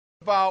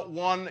about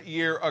 1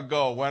 year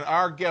ago when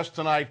our guest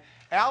tonight,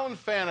 Alan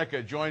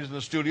Faneca, joins in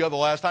the studio the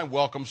last time.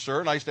 Welcome,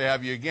 sir. Nice to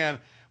have you again.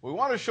 We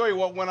want to show you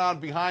what went on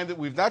behind it.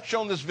 We've not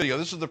shown this video.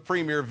 This is the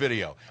premiere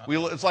video.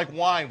 It's like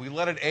wine. We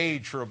let it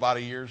age for about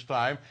a year's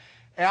time.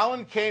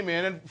 Alan came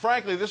in, and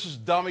frankly, this is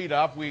dummied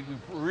up. We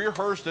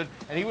rehearsed it,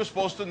 and he was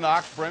supposed to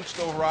knock Brent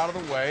Stover out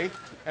of the way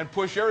and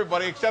push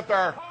everybody, except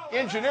our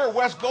engineer,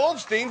 Wes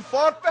Goldstein,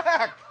 fought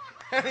back.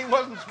 And he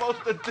wasn't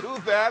supposed to do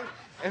that,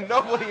 and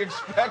nobody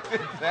expected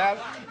that.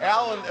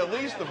 Alan, at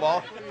least of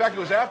all, in fact, it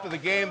was after the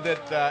game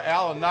that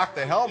Alan knocked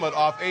the helmet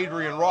off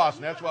Adrian Ross,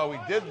 and that's why we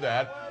did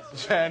that.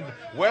 And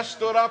Wes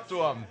stood up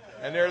to him,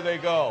 and there they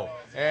go.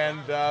 And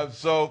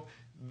so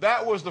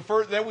that was the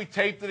first. Then we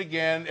taped it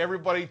again.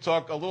 Everybody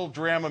took a little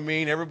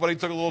Dramamine. Everybody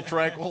took a little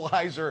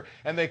tranquilizer,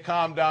 and they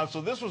calmed down.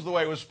 So this was the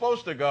way it was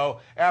supposed to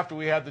go after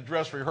we had the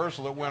dress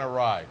rehearsal that went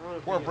awry.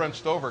 Poor Brent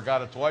Stover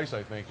got it twice,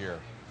 I think, here.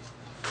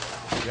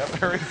 Yep,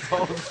 there he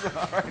goes.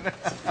 All right.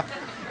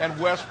 And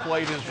Wes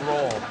played his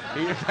role.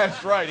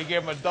 That's right. He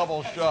gave him a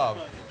double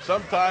shove.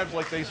 Sometimes,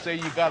 like they say,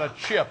 you got to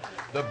chip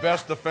the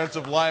best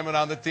defensive lineman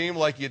on the team,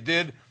 like you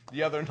did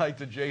the other night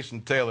to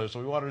Jason Taylor. So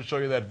we wanted to show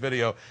you that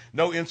video.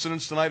 No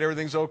incidents tonight.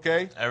 Everything's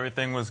okay?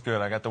 Everything was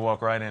good. I got to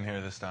walk right in here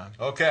this time.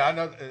 Okay. I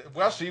know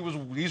Wes,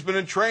 he's been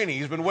in training.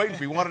 He's been waiting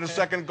for you. He wanted a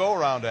second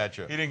go-around at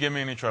you. He didn't give me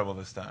any trouble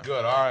this time.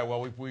 Good. All right.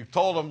 Well, we've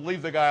told him,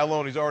 leave the guy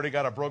alone. He's already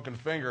got a broken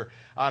finger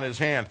on his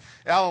hand.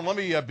 Alan, let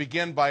me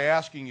begin by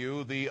asking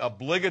you the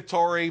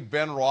obligatory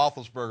Ben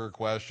Roethlisberger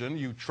question,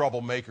 you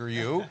troublemaker,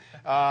 you.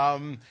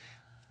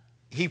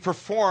 He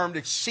performed,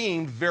 it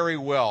seemed, very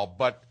well,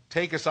 but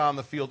take us on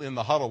the field in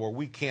the huddle where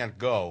we can't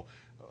go.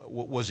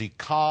 Was he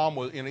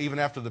calm, even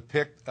after the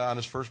pick on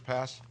his first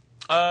pass?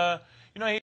 You know,